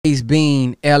Ace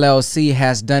Bean LLC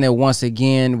has done it once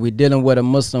again. We're dealing with a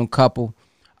Muslim couple,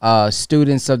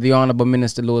 students of the Honorable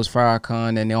Minister Louis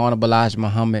Farrakhan and the Honorable Elijah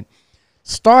Muhammad.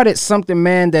 Started something,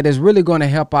 man, that is really going to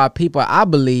help our people, I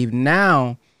believe,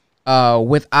 now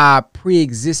with our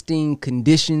pre-existing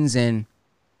conditions and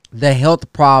the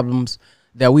health problems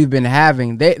that we've been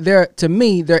having. To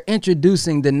me, they're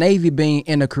introducing the Navy bean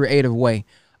in a creative way.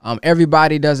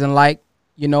 Everybody doesn't like,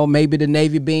 maybe the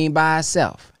Navy bean by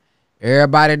itself.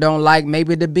 Everybody don't like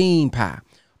maybe the bean pie,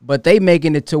 but they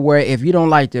making it to where if you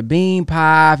don't like the bean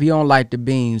pie, if you don't like the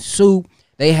bean soup,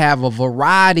 they have a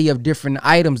variety of different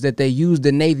items that they use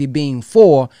the Navy bean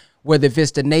for, whether if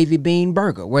it's the Navy bean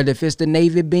burger, whether if it's the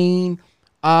Navy bean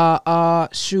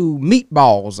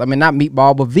meatballs. I mean, not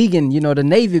meatball, but vegan, the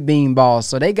Navy bean balls.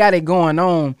 So they got it going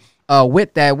on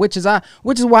with that, which is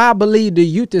why I believe the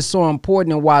youth is so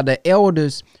important, and why the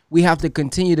elders, we have to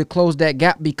continue to close that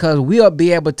gap, because we'll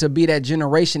be able to be that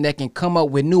generation that can come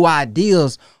up with new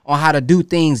ideas on how to do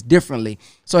things differently.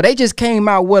 So they just came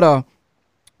out with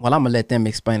well, I'm going to let them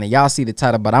explain it. Y'all see the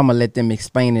title, but I'm going to let them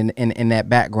explain in that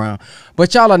background.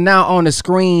 But y'all are now on the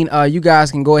screen. You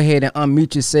guys can go ahead and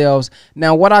unmute yourselves.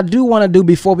 Now, what I do want to do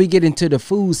before we get into the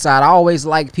food side, I always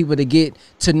like people to get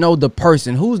to know the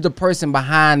person. Who's the person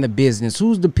behind the business?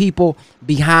 Who's the people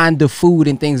behind the food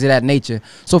and things of that nature?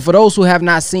 So for those who have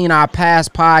not seen our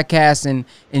past podcasts and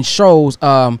shows,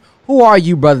 who are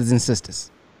you, brothers and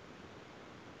sisters?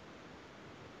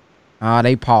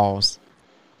 They paused.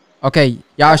 Okay,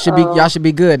 y'all should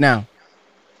be good now.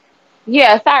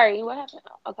 Yeah, sorry. What happened?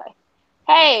 Okay.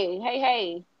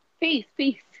 Hey. Peace.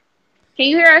 Can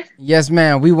you hear us? Yes,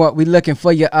 ma'am. We looking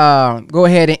for you. Go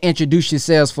ahead and introduce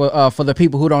yourselves for the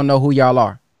people who don't know who y'all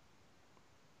are.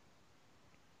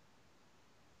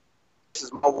 This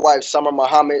is my wife, Summer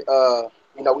Muhammad.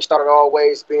 We started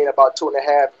Always Being about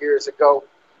 2.5 years ago,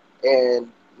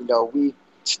 and we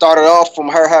started off from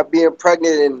her being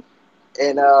pregnant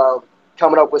and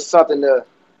coming up with something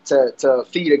to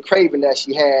feed a craving that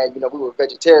she had. We were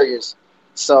vegetarians,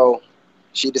 so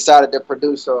she decided to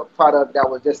produce a product that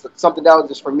was just something that was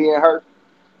just for me and her.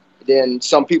 Then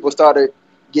some people started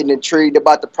getting intrigued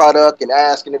about the product and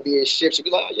asking to be shipped. She'd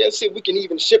be like, "Oh, yeah, see, we can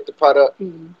even ship the product."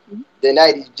 Mm-hmm. Then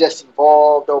that just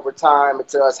evolved over time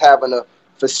into us having a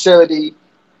facility,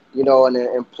 and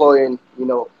employing,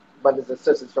 brothers and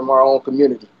sisters from our own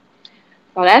community.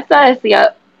 Oh, that's us,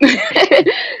 yep.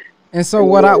 And so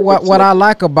what I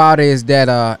like about it is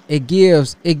that it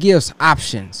gives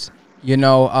options. Yes,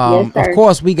 of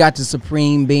course we got the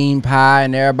supreme bean pie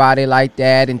and everybody like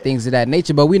that and things of that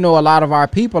nature, but we know a lot of our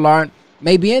people aren't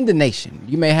maybe in the nation.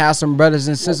 You may have some brothers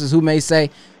and sisters who may say,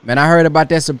 "Man, I heard about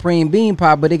that supreme bean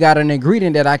pie, but it got an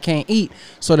ingredient that I can't eat."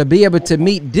 So to be able to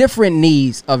meet different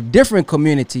needs of different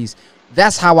communities,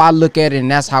 that's how I look at it,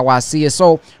 and that's how I see it.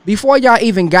 So before y'all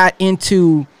even got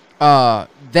into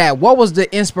that, what was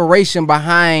the inspiration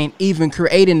behind even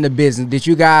creating the business? Did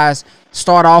you guys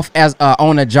start off as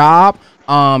on a job?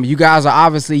 You guys are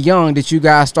obviously young. Did you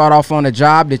guys start off on a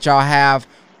job? Did y'all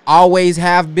always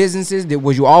have businesses?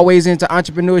 Was you always into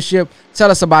entrepreneurship?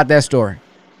 Tell us about that story.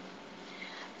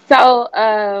 So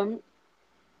I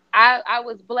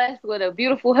was blessed with a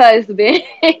beautiful husband.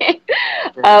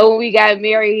 When we got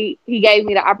married, he gave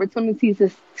me the opportunity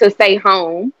to stay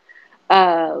home.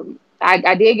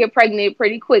 I did get pregnant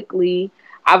pretty quickly.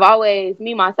 I've always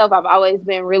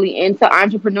been really into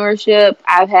entrepreneurship.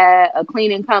 I've had a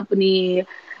cleaning company.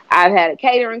 I've had a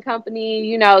catering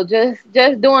company, just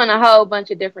doing a whole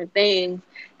bunch of different things.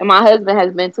 And my husband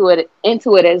has been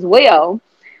into it as well.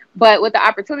 But with the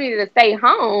opportunity to stay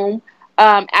home,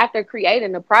 after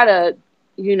creating the product,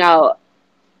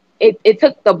 it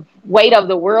took the weight of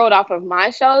the world off of my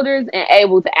shoulders and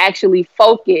able to actually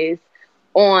focus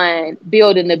on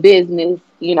building the business,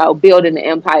 building the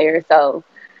empire. So,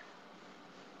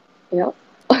 that's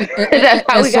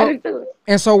how we got into it.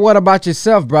 And so what about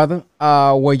yourself, brother?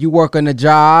 Were you working a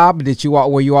job?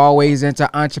 Were you always into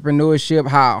entrepreneurship?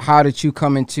 How did you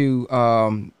come into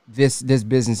this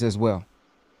business as well?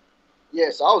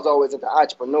 Yes, I was always into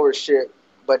entrepreneurship,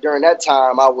 but during that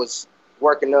time I was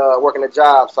working a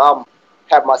job. So I'm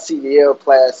having my CDL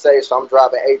Class A, so I'm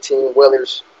driving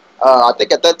 18-wheelers. I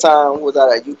think at that time was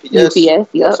at UPS. UPS,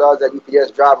 yep. So I was at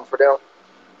UPS driving for them,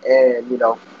 and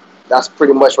that's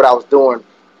pretty much what I was doing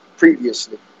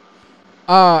previously.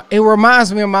 It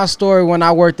reminds me of my story when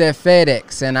I worked at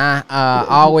FedEx, and I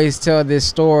always tell this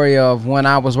story of when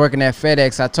I was working at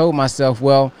FedEx. I told myself,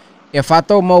 well, if I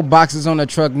throw more boxes on the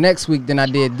truck next week than I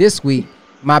did this week,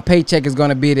 my paycheck is going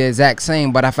to be the exact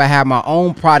same. But if I have my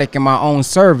own product and my own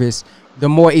service, the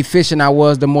more efficient I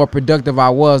was, the more productive I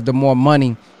was, the more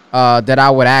money that I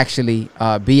would actually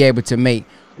be able to make.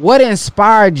 What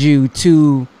inspired you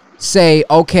to say,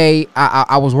 okay,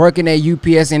 I was working at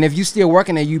UPS, and if you still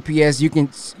working at UPS, you can,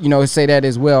 you know, say that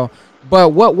as well. But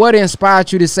what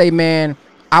inspired you to say, man,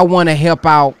 I want to help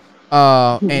out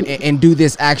and do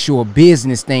this actual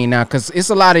business thing now? Because it's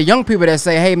a lot of young people that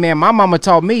say, hey, man, my mama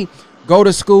taught me go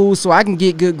to school so I can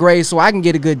get good grades, so I can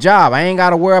get a good job. I ain't got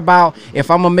to worry about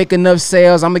if I'm going to make enough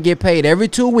sales. I'm going to get paid every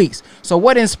 2 weeks. So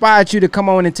what inspired you to come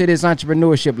on into this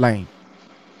entrepreneurship lane?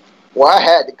 Well, I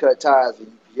had to cut ties with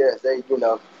UPS. They, you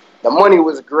know, the money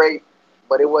was great,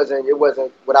 but it wasn't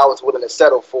what I was willing to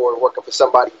settle for, working for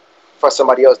somebody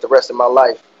else the rest of my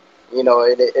life. You know,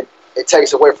 it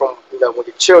takes away from, you know, when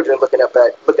your children looking up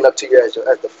to you as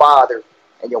the father,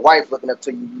 and your wife looking up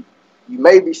to you. You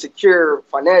may be secure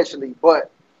financially, but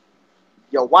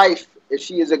your wife, if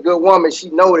she is a good woman, she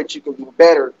know that you can do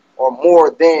better or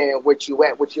more than what you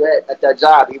at that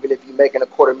job, even if you're making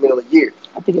 $250,000 a year.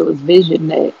 I think it was vision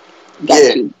that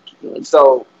got you.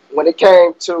 So when it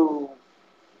came to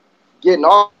getting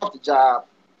off the job,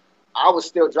 I was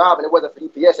still driving. It wasn't for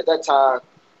UPS at that time,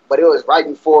 but it was right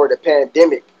before the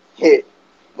pandemic hit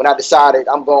when I decided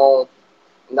I'm going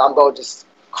to just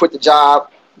quit the job,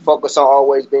 focus on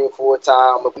always being full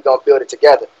time, and we're going to build it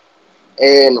together.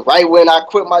 And right when I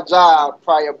quit my job,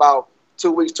 probably about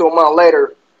 2 weeks to a month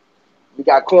later, we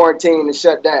got quarantined and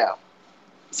shut down.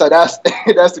 So that's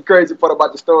that's the crazy part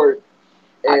about the story.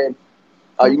 And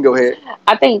you can go ahead.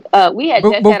 I think we had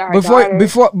just had our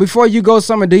daughter. Before you go,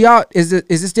 Summer, do y'all is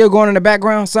it still going in the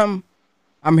background? Something?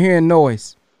 I'm hearing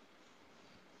noise.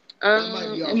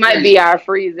 It might be our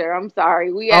freezer. I'm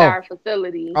sorry. We at our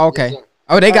facility. Okay.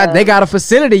 Oh, they got a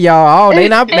facility, y'all. Oh, they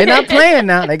not playing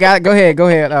now. They got go ahead.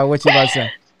 What you about to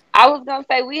say? I was gonna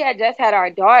say we had just had our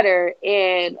daughter,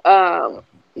 and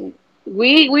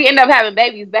we ended up having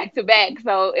babies back to back,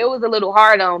 so it was a little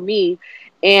hard on me.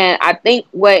 And I think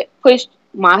what pushed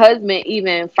my husband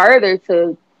even further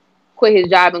to quit his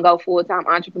job and go full-time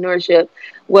entrepreneurship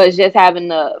was just having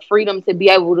the freedom to be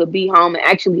able to be home and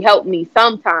actually help me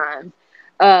sometimes.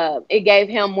 It gave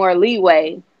him more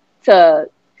leeway to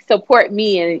support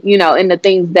me and, you know, in the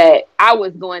things that I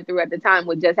was going through at the time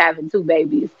with just having 2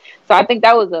 babies. So I think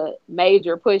that was a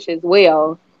major push as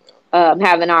well,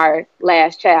 having our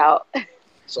last child.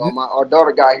 So our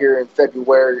daughter got here in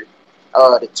February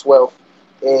the 12th.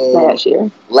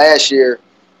 And last year,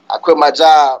 I quit my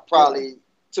job probably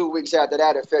 2 weeks after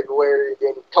that in February.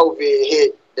 Then COVID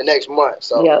hit the next month.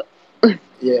 So yeah,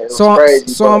 it was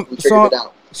crazy.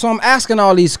 So I'm asking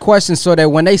all these questions so that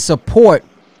when they support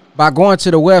by going to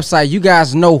the website, you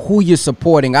guys know who you're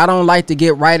supporting. I don't like to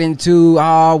get right into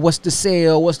what's the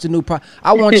sale, what's the new product.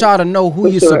 I want y'all to know who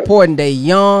you're supporting. They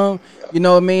young. You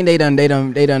know what I mean? They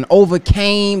done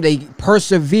overcame. They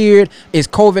persevered. It's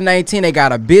COVID-19. They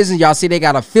got a business. Y'all see, they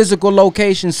got a physical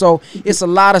location. So it's a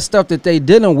lot of stuff that they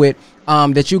dealing with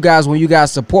that you guys, when you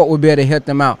guys support, will be able to help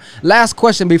them out. Last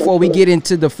question before we get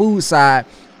into the food side,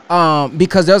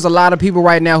 because there's a lot of people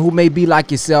right now who may be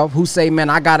like yourself who say, man,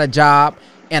 I got a job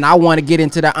and I want to get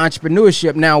into the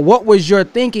entrepreneurship. Now, what was your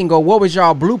thinking, or what was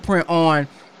y'all blueprint on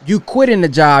you quitting the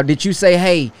job? Did you say,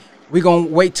 hey, we're going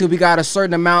to wait till we got a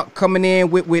certain amount coming in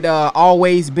with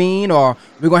Always Bean, or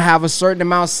we're going to have a certain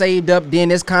amount saved up, then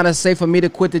it's kind of safe for me to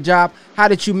quit the job? How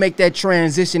did you make that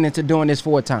transition into doing this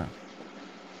full time?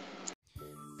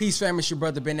 Peace, family. It's your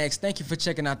brother Ben X. Thank you for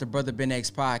checking out the Brother Ben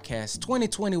X podcast.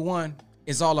 2021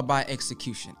 is all about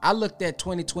execution. I looked at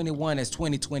 2021 as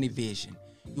 2020 vision.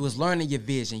 You was learning your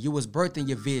vision. You was birthing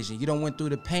your vision. You done went through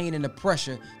the pain and the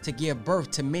pressure to give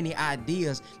birth to many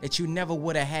ideas that you never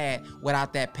would have had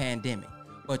without that pandemic.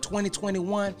 But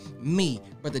 2021, me,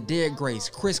 Brother Derek Grace,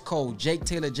 Chris Cole, Jake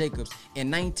Taylor Jacobs, and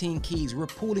 19 Keys, we're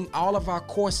pooling all of our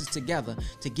courses together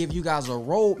to give you guys a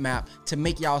roadmap to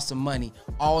make y'all some money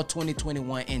all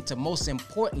 2021, and to most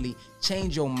importantly,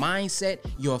 change your mindset,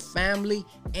 your family,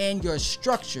 and your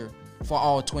structure for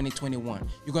all 2021.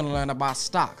 You're going to learn about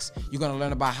stocks. You're going to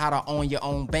learn about how to own your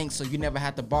own bank so you never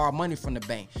have to borrow money from the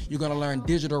bank. You're going to learn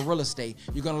digital real estate.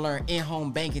 You're going to learn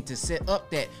in-home banking to set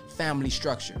up that family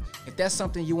structure. If that's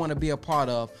something you want to be a part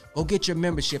of, go get your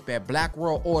membership at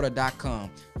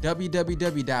blackworldorder.com.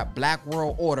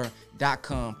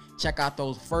 www.blackworldorder.com. Check out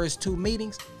those first 2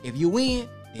 meetings. If you win,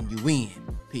 then you win.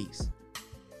 Peace.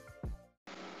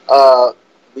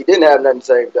 We didn't have nothing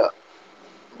saved up.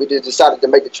 We just decided to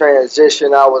make the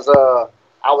transition. I was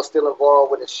still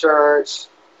involved with insurance,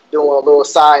 doing little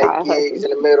side gigs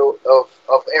in the middle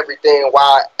of everything,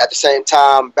 while at the same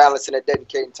time balancing and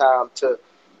dedicating time to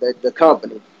the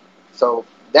company. So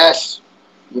that's,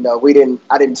 you know,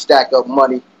 I didn't stack up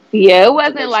money. Yeah, it to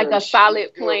wasn't make like sure the a shit was solid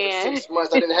good for plan. 6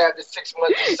 months. I didn't have the 6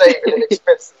 months of saving and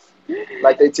expenses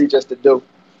like they teach us to do.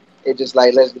 It just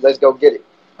like let's go get it.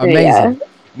 Yeah. Amazing.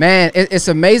 Man, it's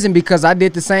amazing because I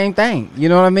did the same thing. You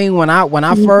know what I mean? When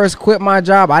I first quit my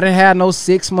job, I didn't have no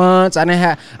 6 months. I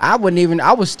wouldn't even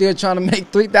I was still trying to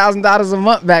make $3,000 a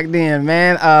month back then,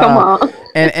 man. Come on.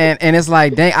 And it's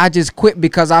like, dang, I just quit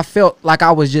because I felt like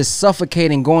I was just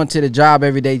suffocating going to the job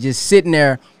every day, just sitting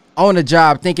there on the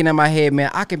job thinking in my head,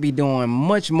 man, I could be doing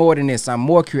much more than this. I'm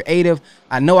more creative.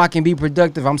 I know I can be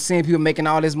productive. I'm seeing people making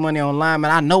all this money online,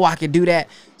 man. I know I can do that.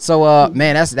 So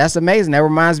man, that's amazing. That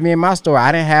reminds me of my story.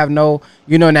 I didn't have no,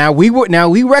 now we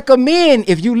recommend,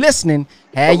 if you listening,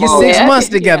 have Come your on. 6 months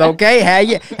together, okay?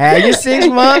 Have your 6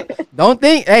 months. Don't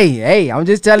think, hey, I'm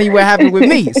just telling you what happened with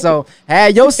me. So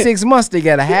have your 6 months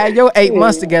together, have your 8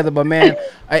 months together. But man,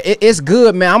 it's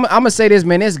good, man. I'm gonna say this,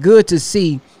 man. It's good to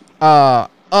see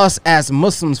us as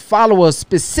Muslims, followers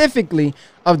specifically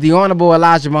of the Honorable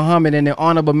Elijah Muhammad and the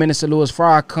Honorable Minister Louis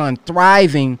Farrakhan,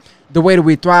 thriving the way that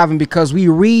we're thriving, because we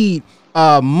read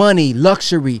money,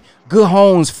 luxury, good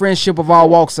homes, friendship of all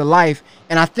walks of life.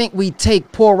 And I think we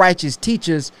take poor righteous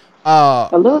teachers A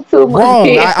little too much.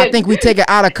 wrong. I think we take it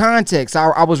out of context.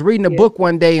 I was reading a Yeah. book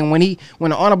one day, and when the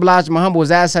Honorable Elijah Muhammad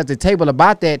was asked at the table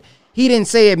about that, he didn't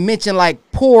say it mentioned like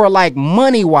poor, like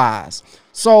money wise.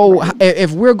 So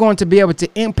if we're going to be able to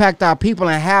impact our people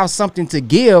and have something to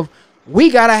give, we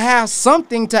gotta have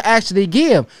something to actually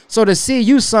give. So to see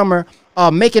you, Summer,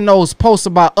 making those posts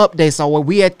about updates, or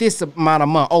we at this amount of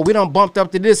month, oh, we done bumped up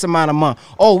to this amount of month,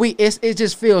 oh, it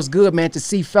just feels good, man, to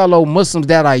see fellow Muslims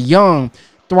that are young,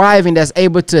 thriving, that's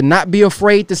able to not be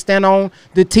afraid to stand on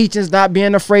the teachings, not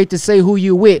being afraid to say who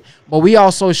you with. But we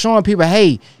also showing people,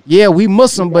 hey, yeah, we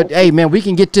Muslim, but hey, man, we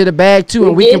can get to the bag too,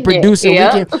 and we can produce and we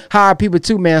can hire people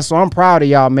too, man. So I'm proud of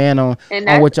y'all, man, on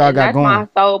what y'all got that's going. my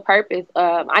sole purpose.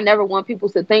 I never want people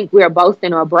to think we're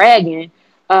boasting or bragging,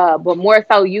 but more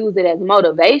so use it as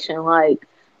motivation. Like,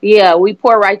 yeah, we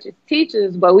poor righteous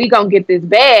teachers, but we gonna get this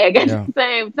bag at Yeah. the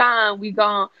same time. We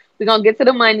gonna get to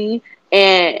the money,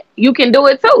 and you can do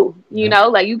it too. Yeah.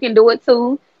 Like you can do it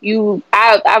too.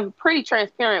 I'm pretty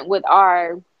transparent with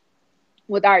our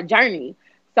journey.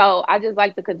 So I just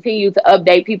like to continue to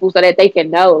update people so that they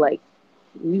can know, like,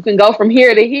 you can go from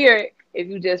here to here if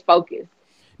you just focus.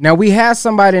 Now, we had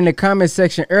somebody in the comment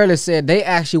section earlier said they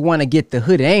actually want to get the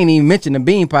hoodie. They ain't even mentioned the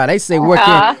bean pie. They say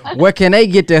where can they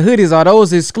get the hoodies? Are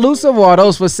those exclusive or are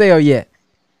those for sale yet?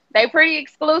 They pretty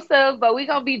exclusive, but we're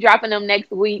gonna be dropping them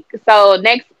next week. So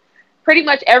pretty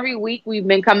much every week we've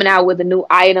been coming out with a new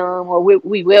item, or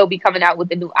we will be coming out with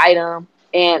a new item,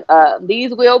 and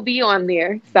these will be on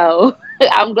there. So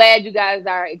I'm glad you guys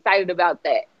are excited about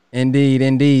that. Indeed,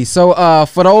 indeed. So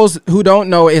for those who don't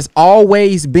know, it's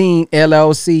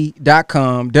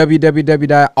alwaysbeanllc.com,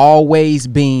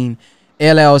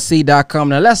 www.alwaysbeanllc.com.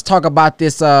 Now let's talk about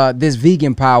this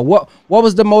vegan pie. What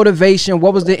was the motivation?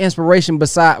 What was the inspiration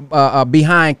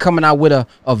behind coming out with a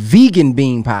vegan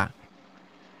bean pie?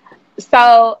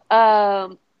 So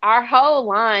our whole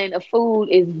line of food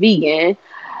is vegan.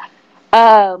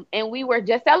 And we were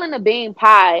just selling the bean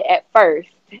pie at first,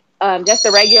 just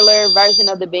a regular version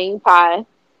of the bean pie.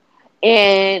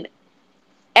 And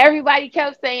everybody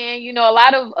kept saying, a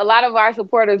lot of our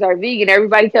supporters are vegan.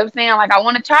 Everybody kept saying, like, I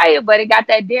want to try it, but it got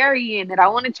that dairy in it. I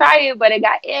want to try it, but it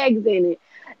got eggs in it.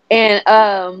 And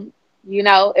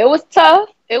it was tough.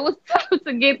 It was tough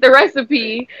to get the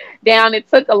recipe down. It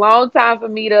took a long time for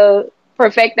me to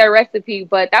perfect that recipe,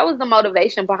 but that was the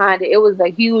motivation behind it. It was a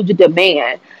huge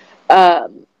demand.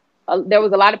 There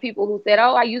was a lot of people who said,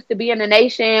 oh, I used to be in the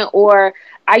nation, or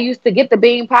I used to get the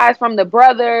bean pies from the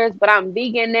brothers, but I'm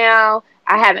vegan now.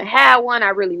 I haven't had one. I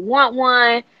really want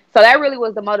one. So that really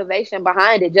was the motivation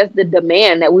behind it, just the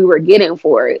demand that we were getting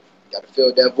for it. Got to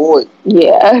fill that void.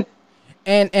 Yeah.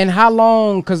 And how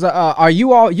long? Because are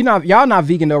you all, y'all not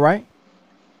vegan though, right?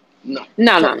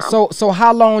 No. So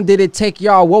how long did it take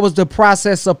y'all? What was the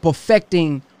process of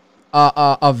perfecting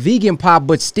a vegan pie,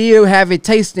 but still have it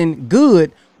tasting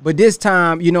good? But this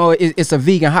time, it's a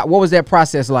vegan. What was that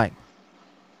process like?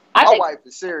 My wife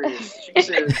is serious. She's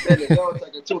serious. It don't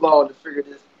take her too long to figure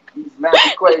these math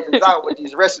equations out with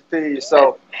these recipes.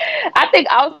 So I think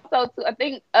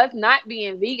us not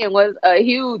being vegan was a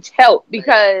huge help,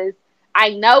 because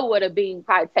I know what a bean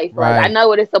pie tastes like. I know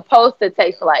what it's supposed to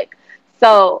taste like.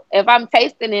 So if I'm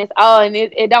tasting this, and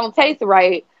it don't taste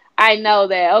right, I know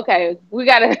that, okay, we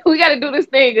gotta do this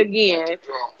thing again.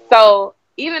 So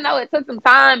even though it took some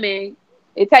time and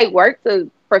it take work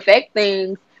to perfect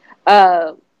things,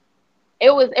 it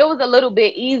was a little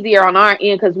bit easier on our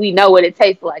end because we know what it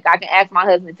tastes like. I can ask my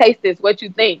husband, taste this, what you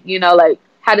think? Like,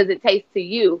 how does it taste to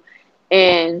you?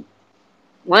 And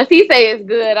once he say it's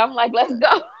good, I'm like, let's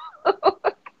go.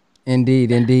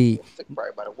 Indeed, indeed. It took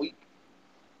probably about a week.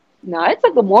 No, it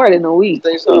took more than a week.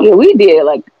 You think so? Yeah, we did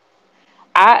like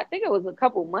I think it was a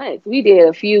couple months. We did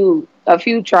a few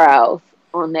trials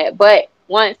on that. But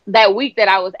once that week that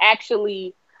I was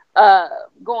actually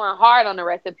going hard on the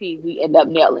recipe, we end up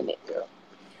nailing it. Yeah.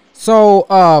 So,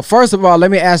 first of all,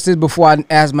 let me ask this before I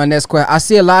ask my next question. I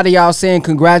see a lot of y'all saying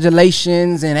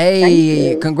congratulations and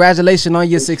hey, congratulations on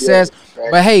your success.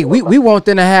 But hey, we want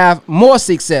them to have more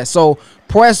success. So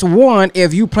press 1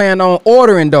 if you plan on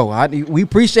ordering though. We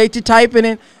appreciate you typing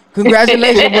in.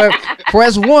 Congratulations, but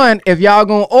press 1 if y'all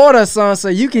gonna order some so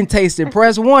you can taste it.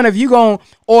 Press 1 if you gonna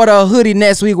order a hoodie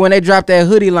next week when they drop that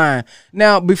hoodie line.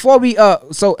 Now, before we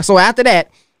so after that,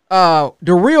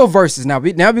 the real verses. Now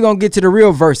we're gonna get to the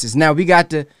real verses. Now we got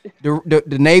the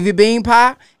navy bean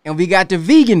pie and we got the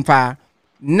vegan pie.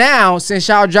 Now, since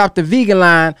y'all dropped the vegan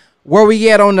line, where we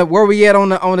at on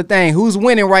the thing? Who's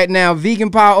winning right now,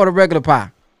 vegan pie or the regular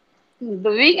pie? The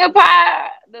vegan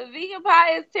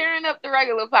pie is tearing up the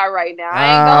regular pie right now.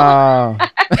 I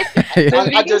ain't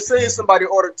gonna. I just seen somebody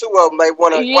order 2 of them. They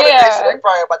want to. They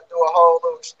probably about to do a whole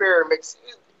little experiment. Just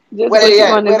where they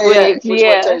at? Which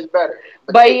one tastes better?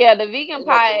 But yeah, the vegan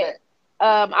pie.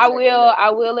 I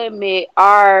will admit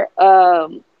our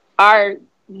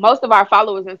most of our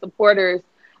followers and supporters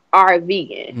are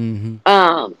vegan.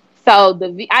 Mm-hmm. So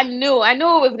I knew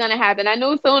it was gonna happen. I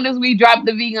knew as soon as we dropped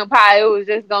the vegan pie, it was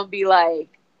just gonna be like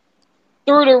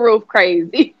through the roof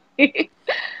crazy. Because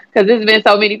there's been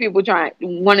so many people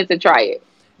wanted to try it.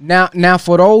 Now,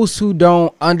 for those who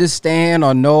don't understand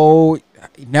or know,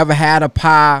 never had a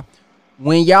pie,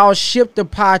 when y'all ship the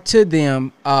pie to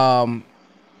them,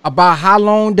 about how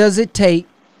long does it take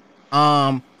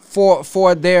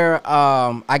for their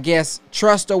I guess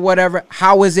trust or whatever?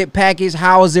 How is it packaged?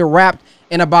 How is it wrapped?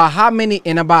 And about how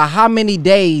many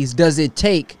days does it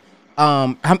take?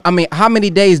 How many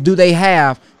days do they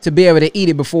have to be able to eat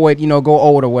it before it go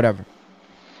old or whatever?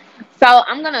 So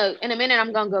in a minute,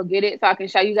 I'm going to go get it so I can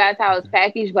show you guys how it's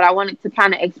packaged. But I wanted to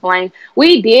kind of explain.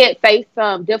 We did face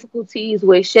some difficulties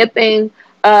with shipping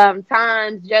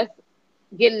times, just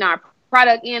getting our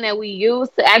product in that we use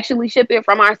to actually ship it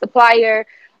from our supplier.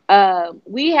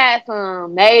 We had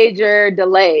some major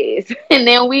delays. And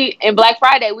then in Black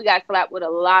Friday, we got slapped with a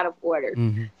lot of orders.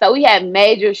 Mm-hmm. So we had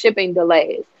major shipping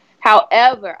delays.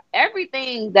 However,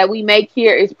 everything that we make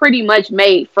here is pretty much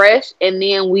made fresh, and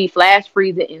then we flash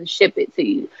freeze it and ship it to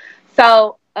you.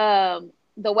 So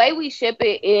the way we ship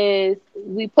it is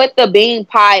we put the bean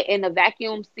pie in a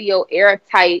vacuum seal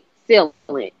airtight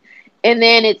sealant, and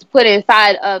then it's put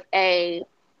inside of a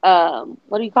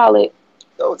what do you call it?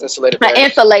 Those insulated. An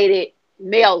insulated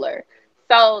mailer.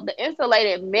 So the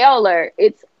insulated mailer,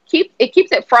 it keeps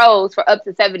it froze for up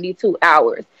to 72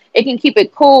 hours. It can keep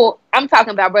it cool. I'm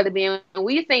talking about, Brother Ben.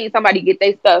 We seen somebody get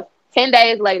their stuff 10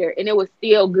 days later, and it was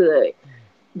still good.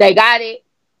 They got it.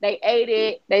 They ate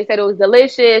it. They said it was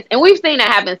delicious. And we've seen that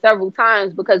happen several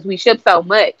times because we ship so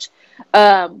much.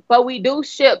 But we do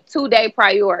ship 2-day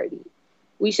priority.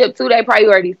 We ship 2-day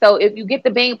priority. So if you get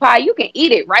the bean pie, you can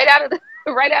eat it right out of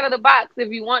the box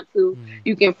if you want to. Mm-hmm.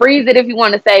 You can freeze it if you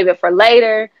want to save it for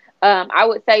later. I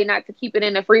would say not to keep it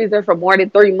in the freezer for more than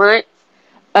 3 months.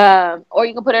 Or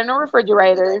you can put it in the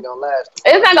refrigerator. It ain't gonna last.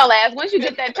 It's not gonna last. Once you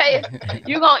get that taste,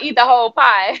 you're gonna eat the whole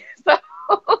pie. So,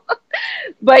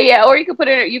 but yeah, or you can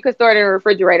store it in a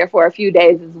refrigerator for a few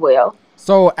days as well.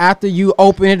 So after you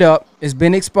open it up, it's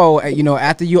been exposed.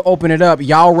 After you open it up,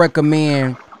 y'all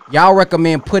recommend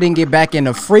putting it back in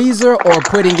the freezer or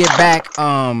putting it back,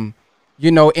 in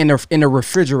the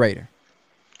refrigerator.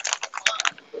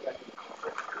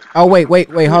 Oh wait,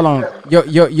 hold on. I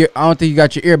don't think you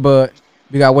got your earbud.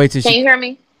 You gotta wait till. Can you hear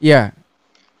me? Yeah.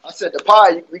 I said the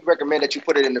pie. We recommend that you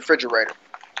put it in the refrigerator.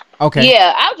 Okay.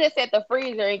 Yeah, I'll just set the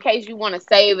freezer in case you want to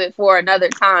save it for another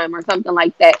time or something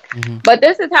like that. Mm-hmm. But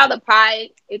this is how the pie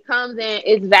it comes in.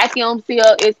 It's vacuum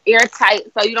sealed. It's airtight,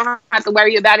 so you don't have to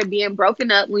worry about it being broken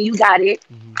up when you got it.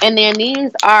 Mm-hmm. And then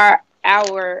these are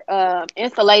our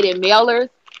insulated mailers,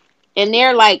 and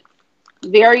they're like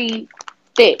very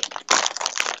thick.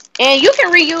 And you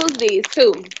can reuse these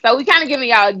too. So we kind of giving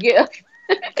y'all a gift.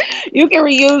 You can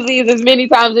reuse these as many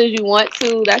times as you want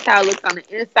to. That's how it looks on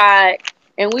the inside.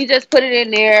 And we just put it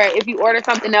in there. If you order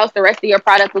something else, the rest of your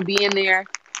product will be in there.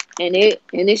 And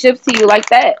it ships to you like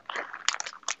that.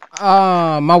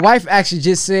 My wife actually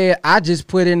just said I just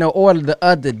put in the order the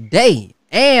other day.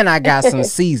 And I got some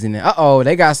seasoning.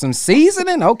 They got some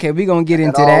seasoning? Okay, we're going to get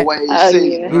into that.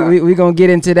 Yeah. We're going to get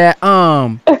into that.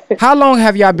 How long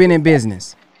have y'all been in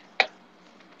business?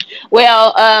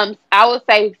 Well, I would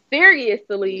say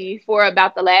seriously for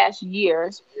about the last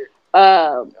year.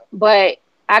 But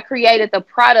I created the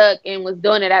product and was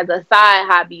doing it as a side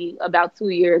hobby about 2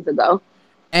 years ago.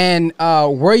 And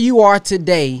where you are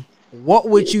today, what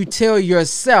would you tell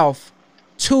yourself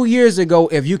 2 years ago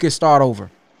if you could start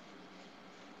over?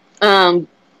 Um,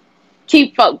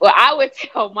 Well, I would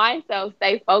tell myself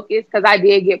stay focused because I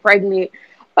did get pregnant.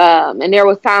 And there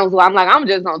was times where I'm like, I'm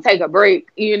just gonna take a break,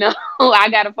 I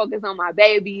gotta focus on my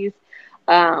babies.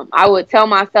 I would tell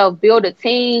myself build a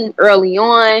team early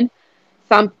on,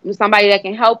 somebody that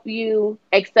can help you,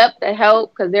 accept the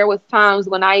help, because there was times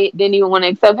when I didn't even want to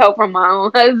accept help from my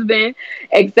own husband.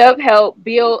 Accept help,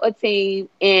 build a team,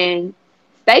 and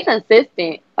stay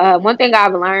consistent. One thing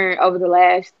I've learned I'll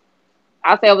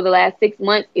say over the last 6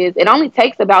 months is it only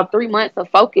takes about 3 months of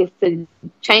focus to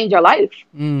change your life,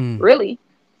 really.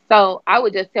 So I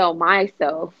would just tell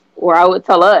myself, or I would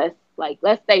tell us, like,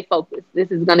 let's stay focused. This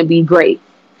is going to be great.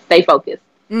 Stay focused.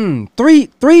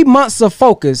 3 months of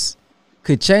focus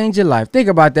could change your life. Think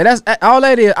about that. That's all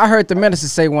that is. I heard the minister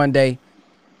say one day,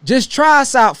 just try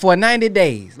us out for 90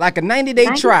 days, like a 90-day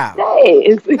trial.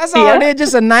 That's all it is,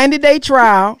 just a 90-day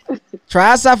trial.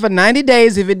 Try us out for 90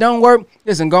 days. If it don't work,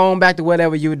 listen, go on back to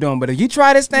whatever you were doing. But if you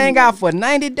try this thing out for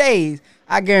 90 days,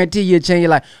 I guarantee you'll change your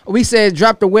life. We said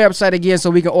drop the website again so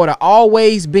we can order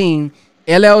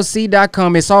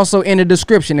alwaysbeingllc.com. It's also in the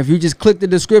description. If you just click the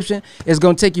description, it's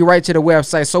going to take you right to the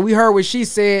website. So we heard what she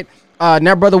said.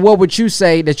 Now, brother, what would you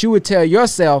say that you would tell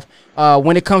yourself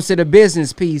when it comes to the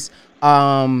business piece?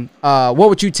 What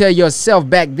would you tell yourself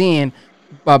back then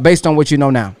based on what you know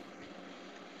now?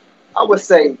 I would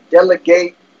say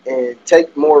delegate and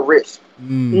take more risk.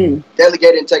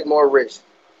 Delegate and take more risk.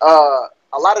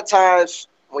 A lot of times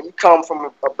when you come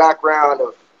from a background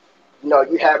of,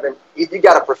 you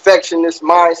got a perfectionist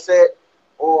mindset,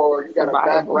 or you got a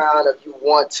background of you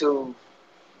want to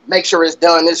make sure it's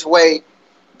done this way,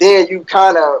 then you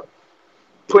kind of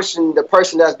pushing the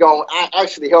person that's going to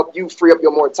actually help you free up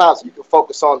your more time so you can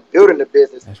focus on building the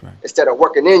business instead of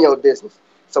working in your business.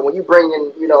 So when you bring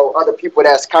in, other people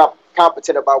that's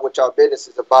competent about what your business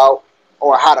is about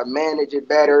or how to manage it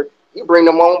better, you bring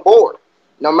them on board.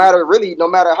 No matter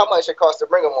how much it costs to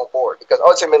bring them on board, because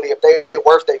ultimately, if they're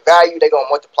worth their value, they're gonna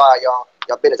multiply your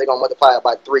business. They're gonna multiply it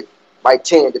by 3, by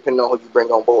 10, depending on who you bring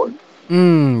on board.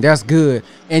 That's good.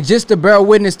 And just to bear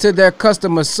witness to their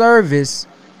customer service,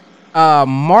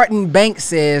 Martin Banks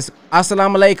says,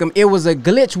 Assalamu alaikum. It was a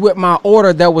glitch with my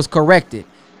order that was corrected.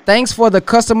 Thanks for the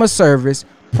customer service.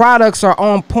 Products are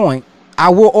on point. I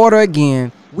will order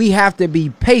again. We have to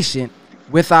be patient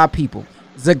with our people.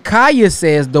 Zakaya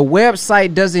says the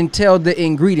website doesn't tell the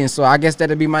ingredients. So I guess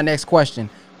that'll be my next question.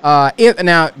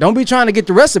 Now, don't be trying to get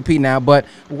the recipe now, but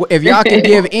if y'all can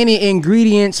give any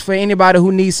ingredients for anybody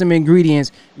who needs some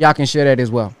ingredients, y'all can share that as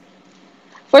well.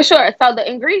 For sure. So the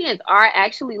ingredients are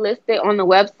actually listed on the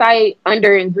website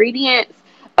under ingredients.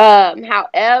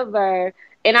 However,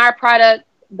 in our product,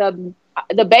 the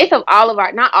base of all of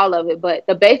our, not all of it, but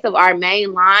the base of our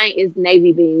main line is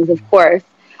navy beans, of course.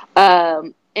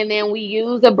 And then we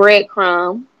use a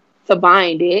breadcrumb to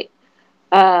bind it.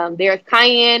 There's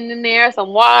cayenne in there, some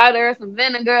water, some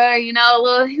vinegar, a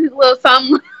little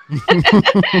something,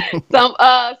 some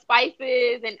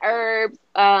spices and herbs.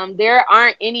 There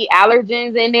aren't any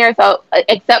allergens in there, so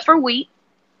except for wheat.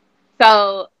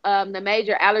 So the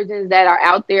major allergens that are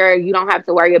out there, you don't have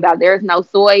to worry about. There's no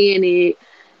soy in it.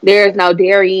 There's no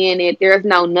dairy in it. There's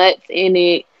no nuts in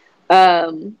it.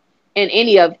 And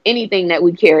anything that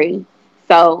we carry.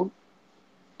 So,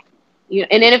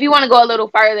 and then if you want to go a little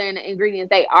further in the ingredients,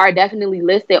 they are definitely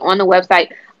listed on the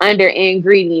website under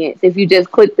ingredients. If you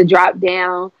just click the drop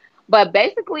down. But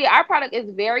basically, our product is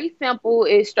very simple.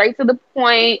 It's straight to the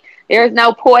point. There's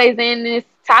no poisonous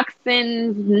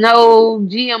toxins, no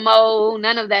GMO,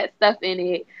 none of that stuff in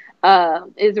it.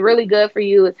 It's really good for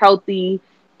you. It's healthy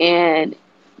and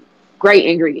great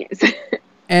ingredients.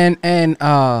 And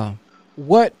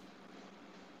what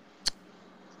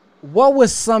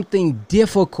was something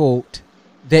difficult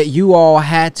that you all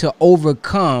had to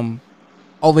overcome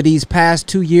over these past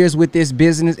 2 years with this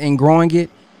business and growing it?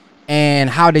 And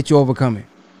how did you overcome it?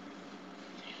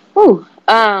 So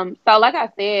like I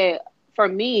said, for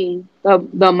me,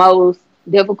 the most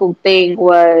difficult thing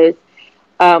was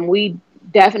we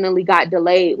definitely got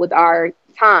delayed with our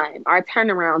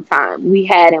turnaround time. We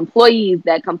had employees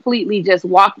that completely just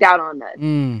walked out on us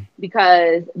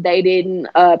because they didn't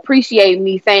appreciate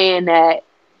me saying that,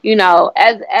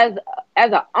 as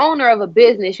an owner of a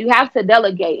business, you have to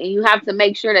delegate and you have to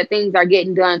make sure that things are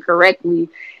getting done correctly.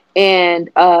 And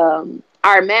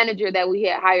our manager that we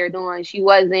had hired on, she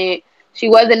wasn't she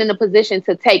wasn't in a position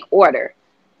to take order.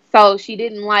 So she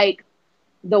didn't like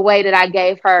the way that I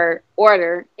gave her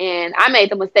order. And I made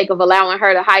the mistake of allowing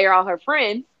her to hire all her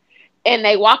friends. And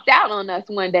they walked out on us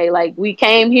one day. Like, we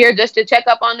came here just to check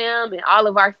up on them, and all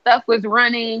of our stuff was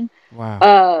running.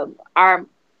 Wow. Our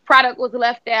product was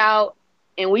left out,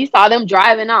 and we saw them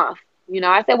driving off. You know,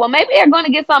 I said, well, maybe they're going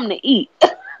to get something to eat.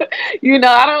 You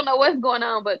know, I don't know what's going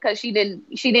on, but because she didn't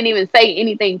even say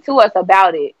anything to us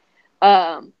about it.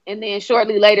 And then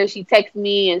shortly later, she texted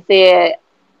me and said,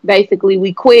 basically,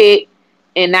 we quit,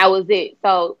 and that was it.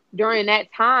 So during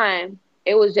that time,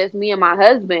 it was just me and my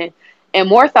husband, and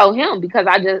more so him, because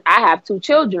I have 2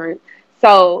 children.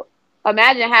 So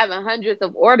imagine having hundreds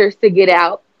of orders to get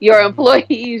out. Your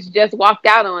employees just walked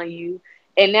out on you,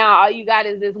 and now all you got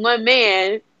is this one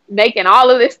man making all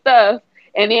of this stuff.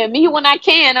 And then me, when I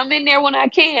can, I'm in there when I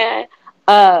can.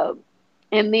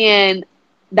 And then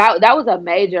that was a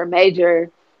major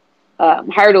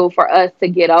hurdle for us to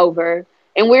get over.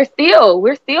 And we're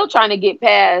still trying to get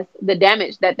past the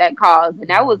damage that caused. And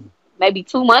that was maybe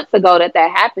 2 months ago that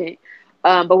happened.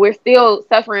 But we're still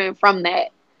suffering from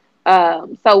that.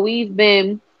 So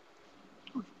the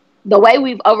way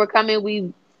we've overcome it,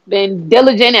 we've been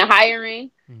diligent in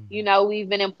hiring. You know, we've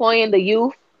been employing the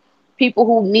youth. People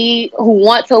who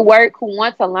want to work, who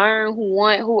want to learn,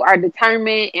 who are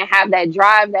determined and have that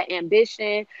drive, that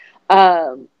ambition.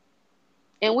 And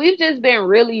we've just been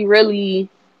really, really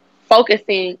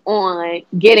focusing on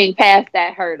getting past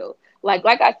that hurdle. Like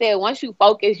I said, once you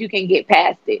focus, you can get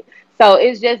past it. So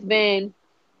it's just been,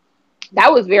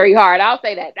 that was very hard. I'll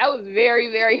say that. That was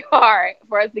very, very hard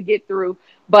for us to get through.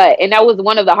 And that was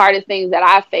one of the hardest things that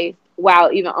I faced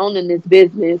while even owning this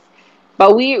business.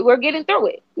 But we're getting through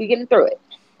it. We're getting through it.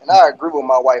 And I agree with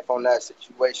my wife on that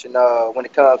situation when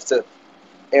it comes to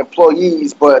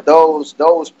employees. But those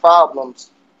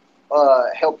problems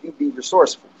help you be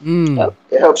resourceful.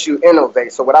 It helps you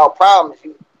innovate. So without problems,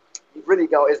 you really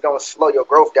it's going to slow your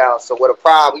growth down. So with a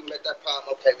problem, we met that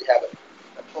problem. Okay, we have an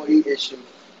employee issue.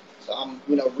 So I'm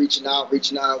reaching out. We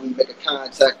make a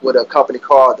contact with a company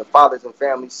called the Fathers and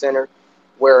Family Center,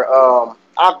 where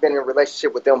I've been in a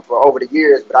relationship with them for over the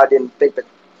years, but I didn't think to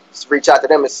reach out to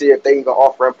them and see if they even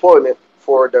offer employment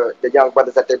for the young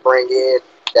brothers that they bring in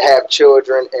that have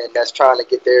children and that's trying to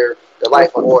get their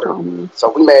life in order.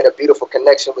 So we made a beautiful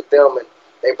connection with them, and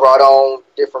they brought on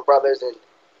different brothers and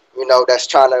that's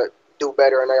trying to do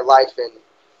better in their life. And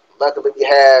luckily we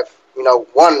have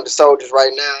one of the soldiers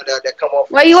right now that come off.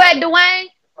 Where you at, Dwayne?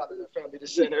 Fathers and Family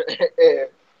Center,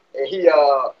 and he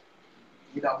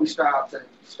we strive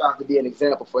to be an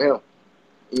example for him,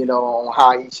 on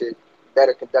how he should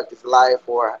better conduct his life,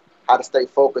 or how to stay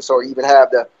focused, or even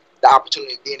have the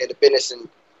opportunity of being in the business and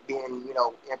being,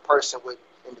 in person with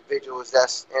individuals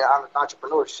that's in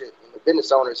entrepreneurship and the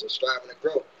business owners and striving to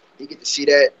grow. You get to see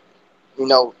that,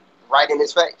 right in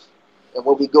his face, and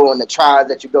what we go and the trials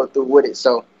that you go through with it.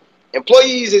 So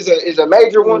employees is a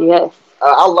major one. Yes.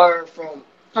 I learned from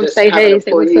just say having hey,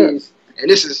 employees, and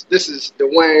this is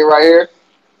Dwayne right here.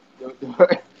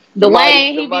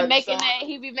 Dwayne, he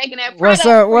be making that. What's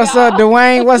up,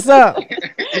 Dwayne? What's up?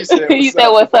 He said,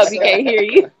 what's up? He can't hear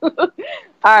you. All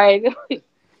right.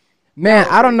 Man,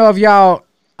 I don't know if y'all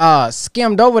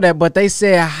skimmed over that, but they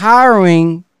said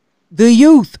hiring the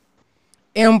youth,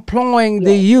 employing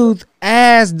the youth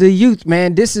as the youth.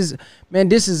 Man, this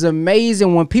is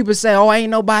amazing. When people say, "Oh, ain't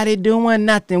nobody doing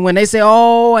nothing," when they say,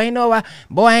 "Oh, ain't nobody,"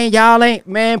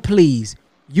 man, please,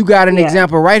 you got an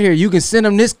example right here. You can send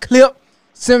them this clip,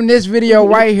 send them this video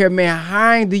right here, man.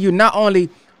 Hiring the youth, not only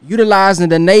utilizing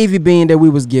the Navy bean that we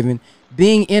was given,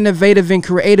 being innovative and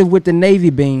creative with the Navy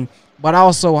bean, but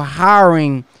also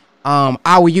hiring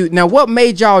our youth. Now, what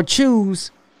made y'all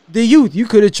choose the youth? You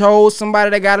could have chose somebody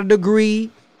that got a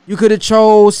degree. You could have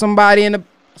chose somebody a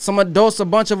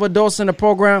bunch of adults in the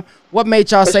program. What made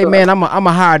y'all say, man, I'm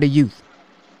a hire the youth?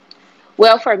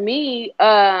 Well, for me,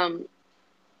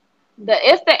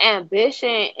 it's the ambition,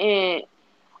 and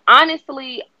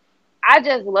honestly, I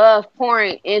just love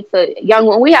pouring into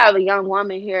we have a young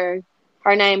woman here.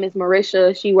 Her name is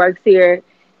Marisha. She works here,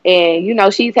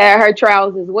 and she's had her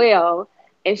trials as well,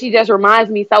 and she just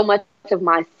reminds me so much of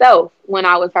myself when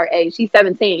I was her age. She's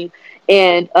 17,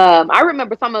 and I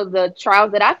remember some of the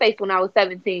trials that I faced when I was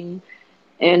 17,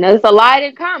 and there's a lot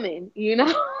in common,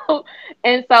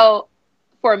 and so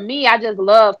for me, I just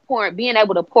love being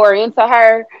able to pour into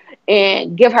her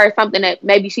and give her something that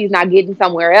maybe she's not getting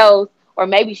somewhere else, or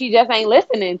maybe she just ain't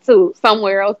listening to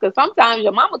somewhere else. Because sometimes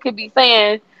your mama could be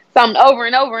saying something over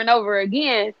and over and over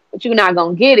again, but you're not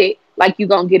going to get it like you're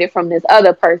going to get it from this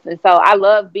other person. So I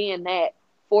love being that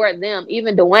for them.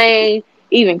 Even Dwayne,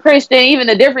 even Christian, even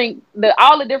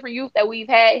all the different youth that we've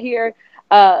had here.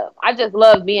 I just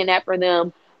love being that for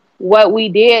them. What we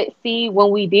did see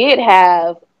when we did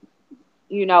have,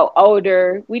 we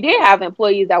did have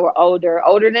employees that were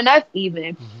older than us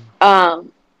even.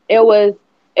 It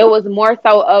was more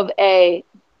so of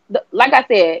like I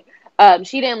said,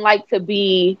 she didn't like to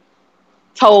be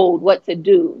told what to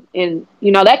do. And,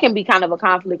 that can be kind of a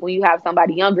conflict when you have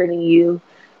somebody younger than you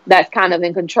that's kind of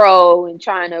in control and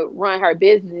trying to run her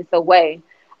business away.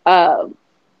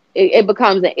 It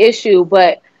becomes an issue.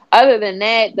 But other than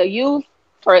that, the youth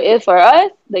for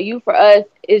us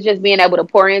is just being able to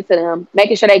pour into them,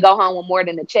 making sure they go home with more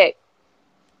than a check.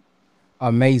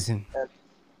 Amazing.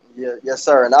 Yeah, yes,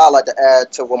 sir. And I'd like to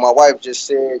add to what my wife just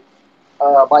said.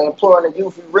 By employing the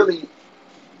youth,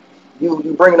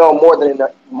 you bring on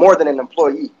more than an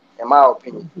employee, in my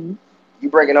opinion. Mm-hmm. You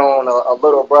bringing on a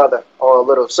little brother or a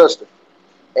little sister,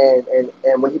 and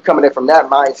when you coming in from that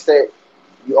mindset,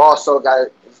 you also got,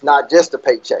 it's not just a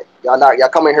paycheck. Y'all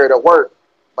coming here to work,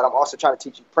 but I'm also trying to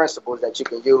teach you principles that you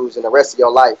can use in the rest of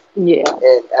your life. Yeah.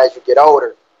 And as you get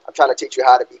older, I'm trying to teach you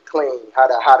how to be clean, how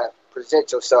to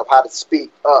present yourself, how to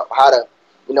speak up, how to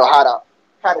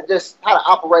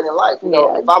operate in life.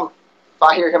 If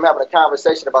I hear him having a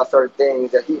conversation about certain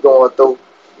things that he's going through,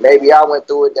 maybe I went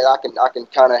through it, that I can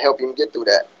kind of help him get through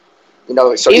that.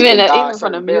 So even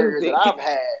from the barriers music that I've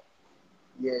had.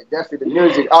 Yeah, definitely the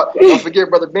music. Don't forget,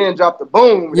 Brother Ben dropped the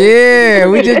boom. Yeah,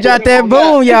 we just dropped that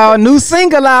boom, y'all. New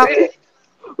single out.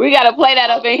 We got to play that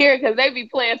up in here because they be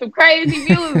playing some crazy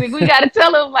music. We got to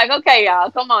tell them, like, okay,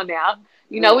 y'all, come on now.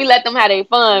 We let them have their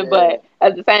fun, but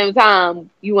at the same time,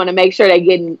 you want to make sure they're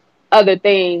getting other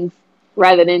things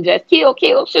rather than just kill,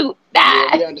 shoot, die.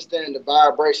 Yeah, we understand the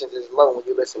vibrations is low when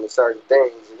you listen to certain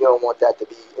things. And you don't want that to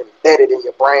be embedded in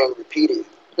your brain repeatedly.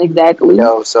 Exactly.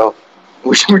 So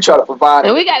we try to provide.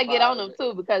 And we got to get on them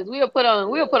too, because we'll put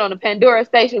on the Pandora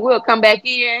station. We'll come back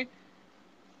in,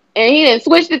 and he done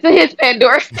switched it to his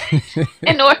Pandora station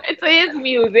in order to his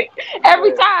music.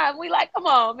 Every time we like, come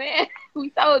on, man, we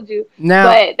told you. Now,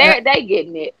 but they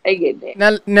getting it. They getting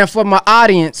it. Now, for my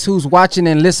audience who's watching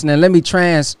and listening, let me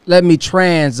translate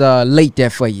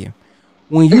that for you.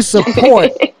 When you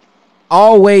support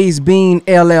Always Being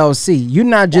LLC, you're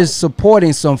not just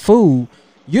supporting some food,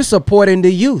 you're supporting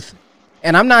the youth.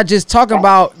 And I'm not just talking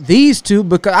about these two,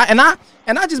 because I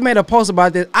just made a post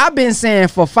about this. I've been saying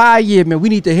for 5 years, man, we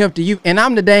need to help the youth. And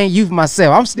I'm the dang youth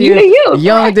myself. I'm still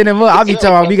younger than them. I'll be talking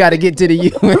about we got to get to the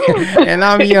youth. And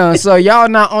I'm young. So y'all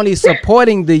not only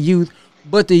supporting the youth,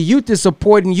 but the youth is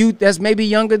supporting youth that's maybe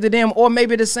younger than them or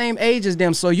maybe the same age as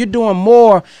them. So you're doing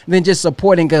more than just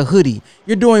supporting a hoodie.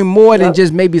 You're doing more than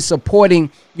just maybe supporting,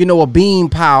 a bean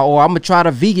pie, or I'm going to try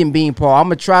the vegan bean pie. I'm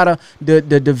going to try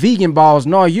the vegan balls.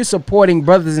 No, you're supporting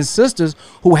brothers and sisters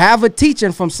who have a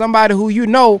teaching from somebody who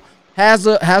has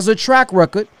a track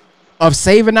record of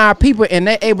saving our people, and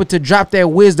they're able to drop their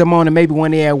wisdom on them maybe when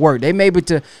they're at work. They may be able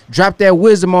to drop their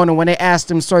wisdom on them when they ask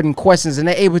them certain questions, and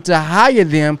they're able to hire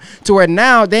them to where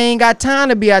now they ain't got time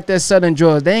to be out there selling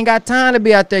drugs. They ain't got time to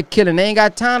be out there killing. They ain't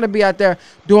got time to be out there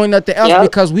doing nothing else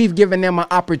because we've given them an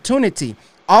opportunity.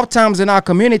 Oftentimes in our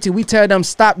community, we tell them,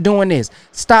 stop doing this,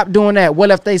 stop doing that.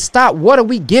 Well, if they stop, what are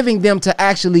we giving them to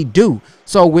actually do?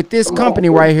 So with this company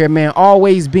right here, man,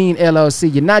 Always Being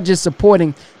LLC, you're not just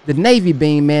supporting the Navy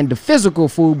bean, man, the physical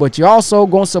food, but you're also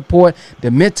going to support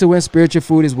the mental and spiritual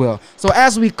food as well. So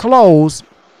as we close,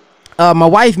 my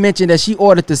wife mentioned that she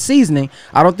ordered the seasoning.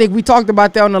 I don't think we talked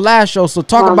about that on the last show. So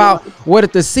talk about where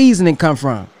did the seasoning come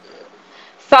from?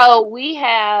 So we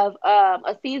have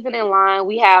a seasoning line.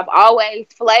 We have Always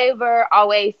Flavor,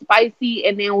 Always Spicy,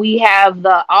 and then we have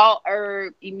the all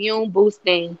herb immune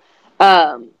boosting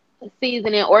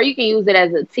seasoning, or you can use it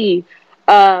as a tea.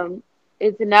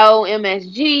 It's no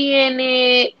MSG in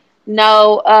it,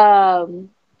 no, all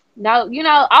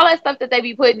that stuff that they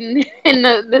be putting in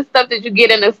the stuff that you get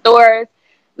in the stores.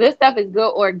 This stuff is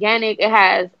good, organic. It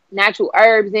has natural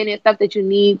herbs in it, stuff that you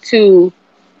need to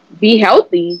be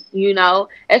healthy,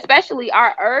 especially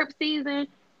our herb season.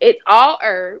 It's all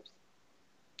herbs,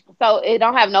 so it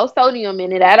don't have no sodium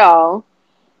in it at all.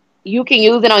 You can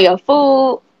use it on your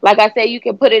food. Like I said, you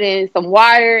can put it in some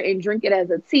water and drink it as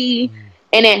a tea,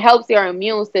 and it helps your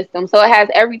immune system. So it has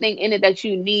everything in it that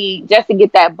you need just to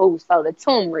get that boost. So the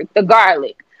turmeric, the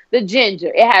garlic, the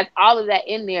ginger, it has all of that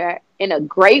in there in a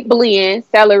great blend.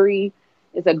 Celery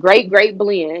is a great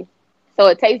blend. So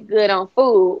it tastes good on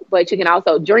food, but you can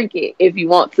also drink it if you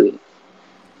want to.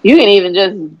 You can even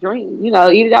just drink, eat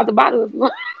it out the bottle if you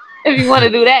want, if you want to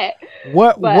do that.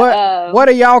 What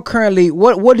are y'all currently?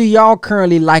 What do y'all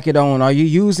currently like it on? Are you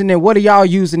using it? What are y'all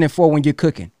using it for when you're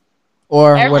cooking?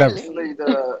 or whatever. Everything. Actually,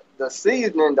 the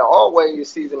seasoning, the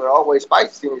always seasoning, always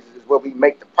spice seasoning is what we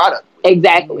make the product with.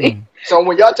 Exactly. So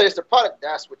when y'all taste the product,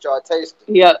 that's what y'all taste.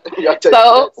 Yep. Y'all taste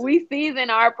So that. we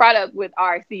season our product with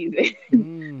our season.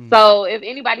 Mm. So if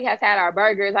anybody has had our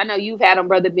burgers, I know you've had them,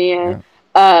 Brother Ben.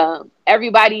 Yeah.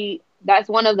 Everybody, that's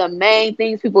one of the main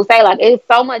things people say. Like, it's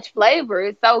so much flavor.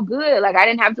 It's so good. Like, I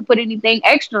didn't have to put anything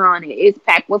extra on it. It's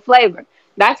packed with flavor.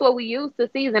 That's what we use to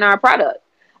season our product.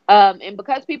 And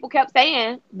because people kept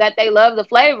saying that they love the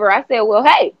flavor, I said, well,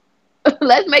 hey,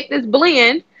 let's make this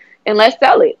blend and let's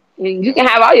sell it. And you can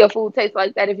have all your food taste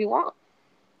like that if you want.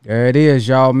 There it is,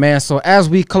 y'all, man. So as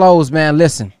we close, man,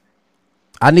 listen,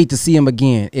 I need to see him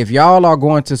again. If y'all are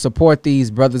going to support these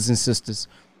brothers and sisters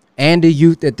and the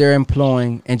youth that they're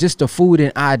employing and just the food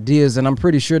and ideas, and I'm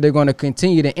pretty sure they're going to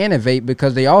continue to innovate,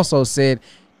 because they also said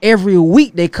every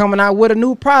week they coming out with a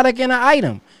new product and an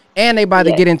item. And they about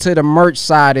to get into the merch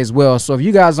side as well. So if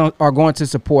you guys are going to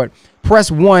support, press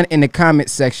 1 in the comment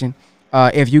section.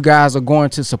 If you guys are going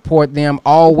to support them,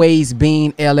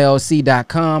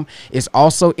 alwaysbeanllc.com. It's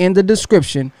also in the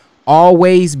description,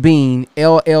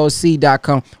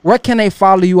 alwaysbeanllc.com. Where can they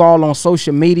follow you all on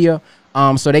social media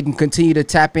so they can continue to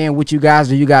tap in with you guys?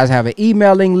 Do you guys have an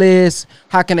emailing list?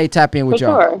 How can they tap in with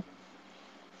y'all? Sure.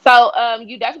 So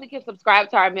you definitely can subscribe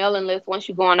to our mailing list once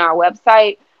you go on our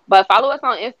website. But follow us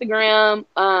on Instagram,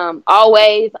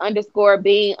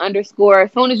 always_bean_.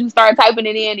 As soon as you start typing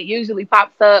it in, it usually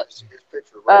pops up.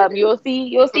 You'll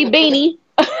see Beanie.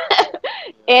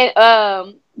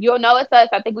 And you'll know it's us.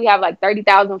 I think we have like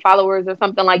 30,000 followers or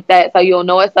something like that. So you'll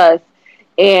know it's us.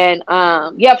 And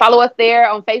follow us there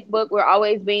on Facebook. We're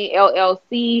Always Bean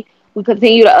LLC. We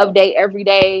continue to update every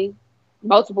day,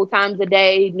 multiple times a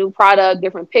day, new product,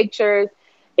 different pictures.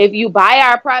 If you buy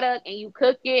our product and you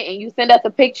cook it and you send us a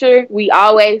picture, we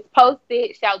always post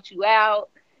it, shout you out,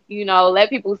 let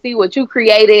people see what you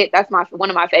created. That's one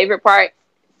of my favorite parts,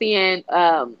 seeing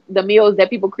the meals that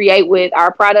people create with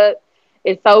our product.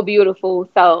 It's so beautiful.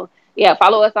 So yeah,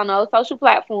 follow us on those social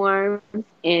platforms,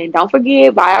 and don't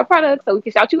forget, buy our product so we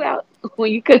can shout you out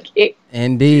when you cook it.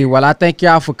 Indeed. Well, I thank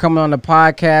y'all for coming on the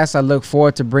podcast. I look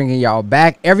forward to bringing y'all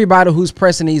back. Everybody who's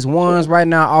pressing these ones right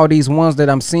now, all these ones that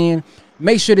I'm seeing,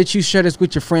 make sure that you share this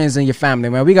with your friends and your family,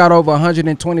 man. We got over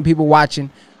 120 people watching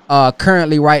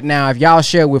currently right now. If y'all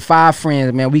share with 5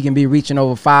 friends, man, we can be reaching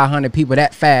over 500 people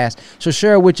that fast. So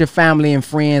share it with your family and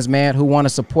friends, man, who want to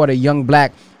support a young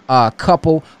black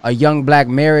couple, a young black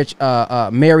married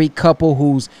couple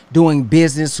who's doing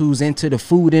business, who's into the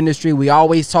food industry. We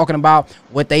always talking about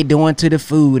what they doing to the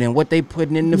food and what they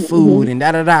putting in the food and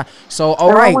da-da-da. So,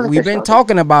 all right, we've been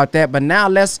talking about that, but now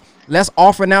let's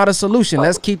offer now the solution.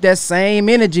 Let's keep that same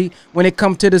energy when it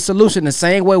comes to the solution. The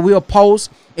same way we'll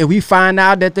post if we find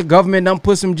out that the government done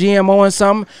put some GMO in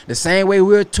something. The same way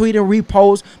we'll tweet and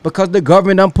repost because the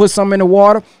government done put something in the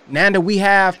water. Now that we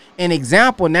have an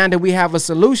example, now that we have a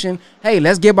solution, hey,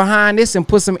 let's get behind this and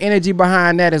put some energy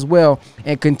behind that as well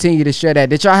and continue to share that.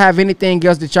 Did y'all have anything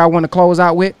else that y'all want to close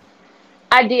out with?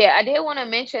 I did want to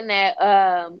mention that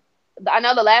I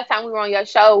know the last time we were on your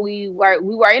show, we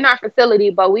were in our facility,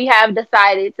 but we have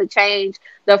decided to change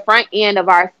the front end of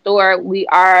our store. We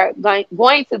are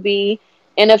going to be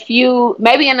in a few,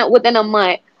 maybe within a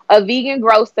month, a vegan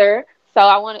grocer. So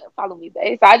I want to follow me,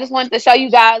 babe. So I just wanted to show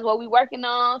you guys what we're working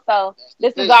on. So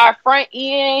this is our front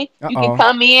end. You can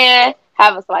come in,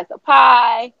 have a slice of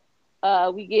pie.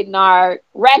 We getting our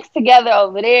racks together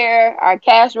over there, our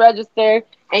cash register,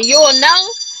 and you'll know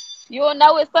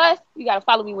it's us. You gotta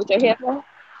follow me with your headphones,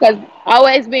 because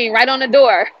Always Bean right on the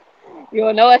door.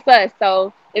 You'll know it's us.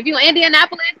 So if you in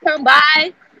Indianapolis, come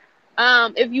by.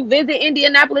 If you visit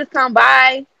Indianapolis, come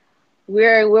by.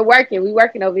 We're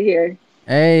working over here.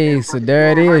 Hey, so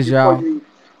there it is, y'all.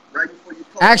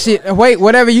 Actually, wait,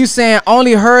 whatever you saying,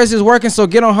 only hers is working, so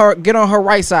get on her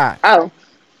right side. Oh.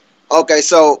 Okay,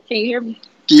 so Can you hear me?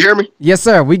 Can you hear me? Yes,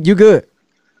 sir. You good.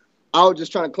 I was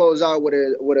just trying to close out with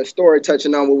a story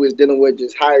touching on what we was dealing with,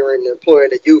 just hiring and employing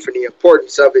the youth and the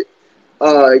importance of it.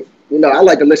 I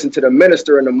like to listen to the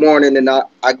minister in the morning, and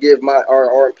I give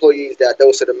our employees that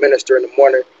dose of the minister in the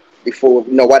morning before,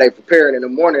 while they preparing in the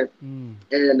morning.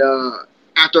 And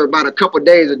after about a couple of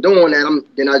days of doing that,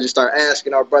 then I just start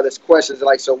asking our brothers questions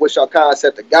like, so what's your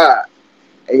concept of God?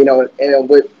 And, and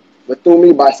what threw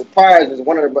me by surprise is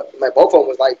both of them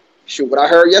was like, shoot, what I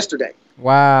heard yesterday.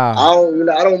 Wow.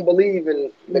 I don't believe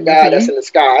in the God that's in the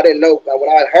sky. I didn't know when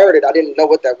I heard it. I didn't know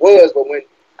what that was. But when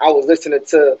I was listening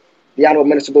to the Honorable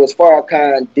Minister Louis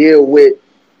Farrakhan deal with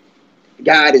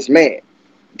God is man,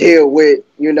 deal with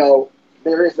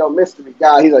there is no mystery.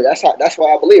 God, he's like that's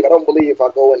why I believe. I don't believe if I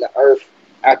go in the earth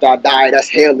after I die, that's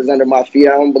hell is under my feet.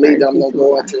 I don't believe that I'm going to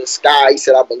go into the sky. He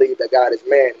said, I believe that God is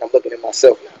man. And I'm looking at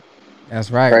myself now. That's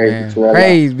right, man.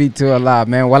 Praise be to Allah,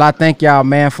 man. Well, I thank y'all,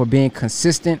 man, for being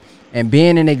consistent and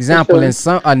being an example and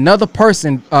another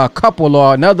person, couple,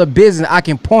 or another business I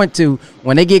can point to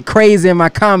when they get crazy in my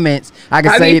comments. I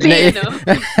can say it.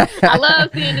 I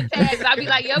love seeing the tags. I'll be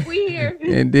like, yep, we here.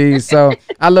 Indeed. So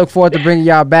I look forward to bringing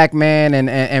y'all back, man,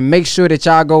 and make sure that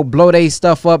y'all go blow their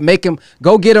stuff up. Make them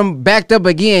go get them backed up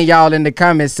again, y'all, in the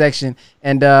comment section.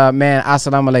 And man,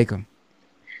 assalamu alaikum.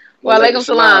 Wa alaikum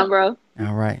salam, bro.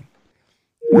 All right.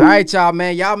 All right, y'all,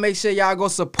 man. Y'all make sure y'all go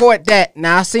support that.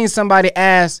 Now, I seen somebody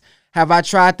ask, have I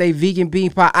tried they vegan bean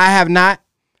pie? I have not.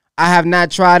 I have not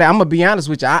tried it. I'm gonna be honest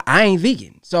with you. I ain't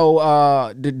vegan.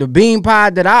 So the bean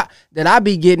pie that I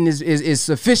be getting is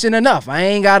sufficient enough. I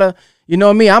ain't gotta, you know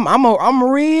what I mean? I'm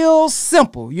real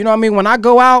simple. You know what I mean? When I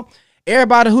go out,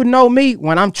 everybody who know me,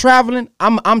 when I'm traveling,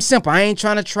 I'm simple. I ain't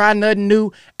trying to try nothing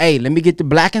new. Hey, let me get the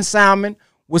blackened salmon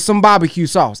with some barbecue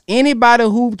sauce. Anybody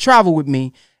who travel with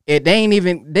me,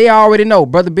 they already know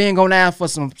Brother Ben gonna ask for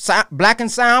some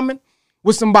blackened salmon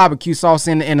with some barbecue sauce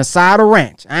and a side of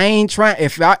ranch. I ain't trying.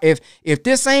 If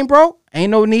this ain't broke,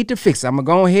 ain't no need to fix it. I'm gonna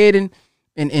go ahead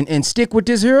and stick with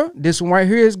this here. This one right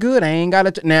here is good. I ain't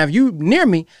gotta. Now, if you near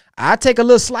me, I take a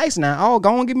little slice. Now, oh,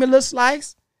 go and give me a little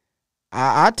slice.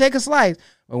 I take a slice.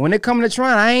 But when it comes to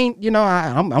trying, I ain't. You know,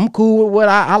 I'm cool with what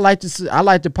I like to. I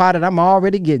like the pie that I'm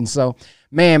already getting. So,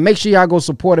 man, make sure y'all go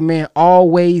support a man.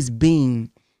 Always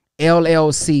Bean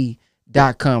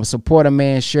LLC.com. Support a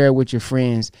man. Share it with your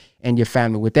friends and your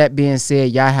family. With that being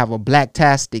said, y'all have a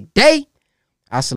blacktastic day.